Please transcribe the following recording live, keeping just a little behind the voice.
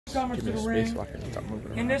Coming to the ring.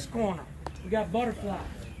 In this corner, we got Butterfly.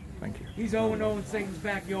 Thank you. He's 0-0 in Satan's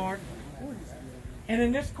backyard. And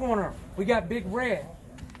in this corner, we got Bigred.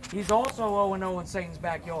 He's also 0-0 in Satan's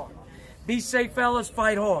backyard. Be safe, fellas.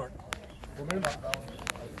 Fight hard.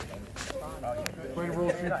 Play the role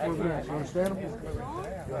sheet for the next. You understand him?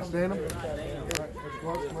 You understand him?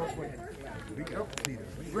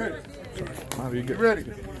 Ready. Get ready.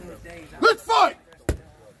 Let's fight!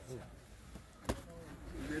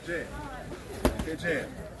 Good jab. Good jab.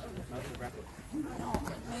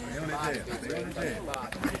 Stay on that jab. Stay on the jab.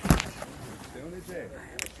 Stay on that jab.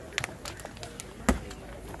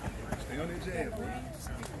 Stay on that jab.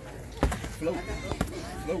 Float.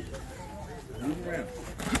 Float. Move around.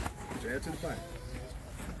 Jab to the body.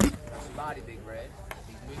 Body, Bigred.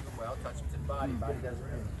 He's moving well. Touch him to the body. Body doesn't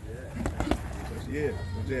move. Yeah.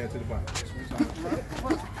 Jab to the body.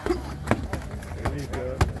 There you go.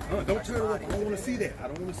 Don't turn around. I don't want to see that. I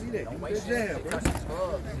don't want to see that. Don't waste that jab, bro. Touch his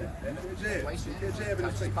gloves. That jab. That jab in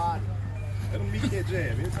his face. Body. Let him meet that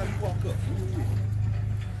jab. Every time you walk up.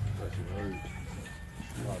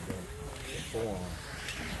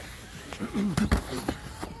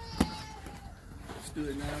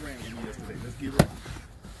 Stood 9 rounds with me yesterday. Let's get right.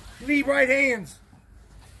 Lead right hands.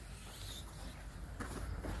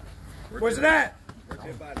 Where's it at? Work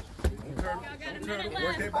that body. Don't turn.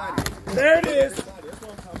 Work that body. There it is. That's what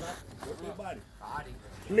I'm talking about. Work that body.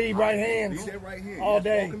 Lead right hands. Lead that right hand. All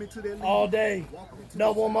day. Walk him into that lead. All day.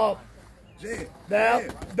 Double them up. Jab. Down.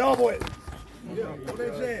 Double it. Yeah. Throw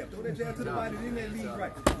that jab. Throw that jab to the body. Then that lead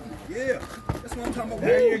right. Yeah. That's what I'm talking about.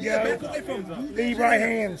 There you go. Yeah, back away from him. Lead right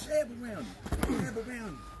hands. Jab around him. Jab around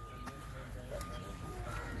him.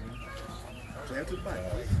 Jab to the body.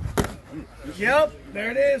 Yep.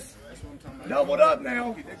 There it is. Doubled up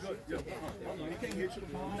now.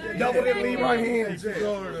 Double it, lead right hands. Keep that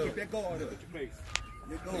guard up. That guard up.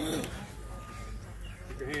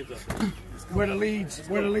 Keep your hands up. Where the leads?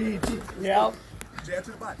 Where the leads? Yep. Jab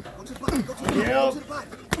to the body. Go to the body. Go to the body. Go to the body.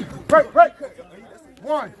 Break, break.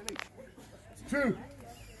 1, 2,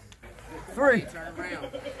 3,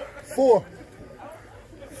 4,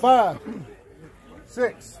 5,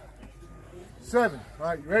 6, 7. All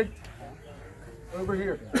right, you ready? Over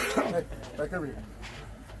here. Hey, back over here.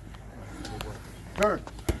 Turn.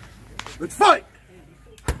 Let's fight!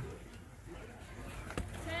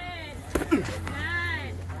 10, 9,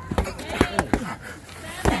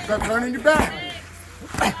 8, Stop turning your back.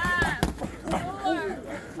 6, 5,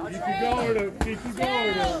 4, Keep your guard up. Keep your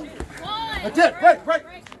guard up. 1. That's it. Break, break.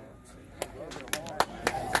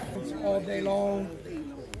 All day long.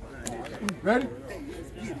 Ready?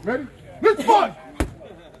 Ready? Let's fight!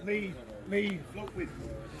 Lead, lead. Float with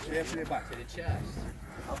it. Jab to that body. to the chest.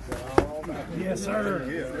 Yes, sir.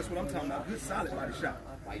 Yeah, that's what I'm talking about. Good solid body shot.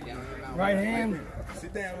 Right down your mouth. Right hand.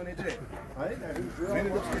 Sit down on that jab.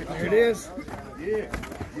 There it is. Yeah,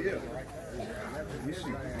 yeah.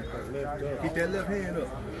 Keep that left hand up.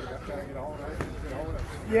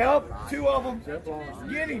 Yep. 2 of them.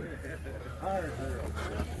 Get him.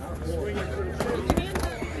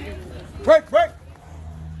 Break, break.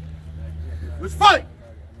 Let's fight.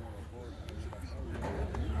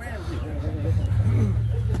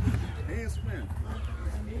 Hand spin.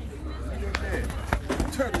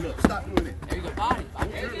 Turn it up. Stop doing it. There you go, body.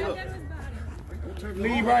 There you go.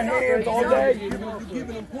 Lead right hands all day. You're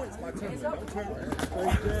giving them points by turning. Don't turn.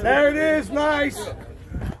 There it is. Nice.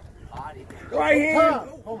 Right hand.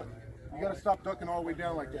 Hold it. You gotta stop ducking all the way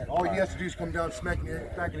down like that. All he has to do is come down, smack your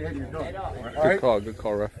back in the head, you're done. All right? Good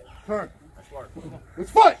call, ref. Turn.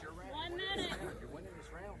 Let's fight. 1 minute.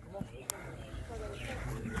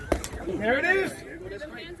 There it is. Put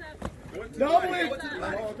hands up. Double it. Go to the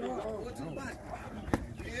body. Go to the body.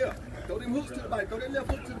 Yeah. Throw them hooks to the body. Throw that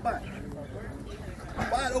left hook to the body.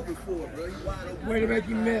 Wide open for it, bro. You wide open. Way to make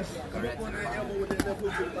you miss. Come up on that elbow with that left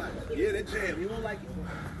hook to the body. Yeah, that jab. You don't like it.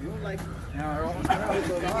 You don't like it.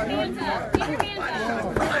 Hands up. Keep your hands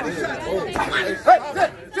up. Body shot. Hey,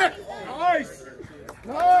 sit. Nice.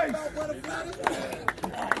 Nice.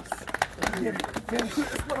 That's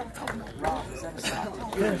what I'm talking about.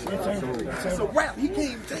 Yes, it's over. It's It's a over. wrap. He can't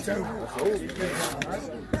even take it.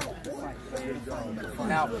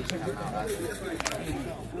 Now,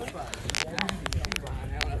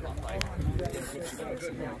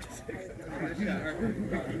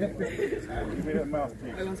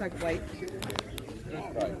 It looks like white.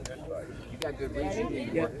 you got good reach.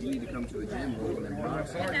 You need to come to the gym.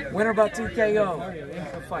 Winner by TKO.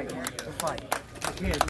 Good fight. Good fight.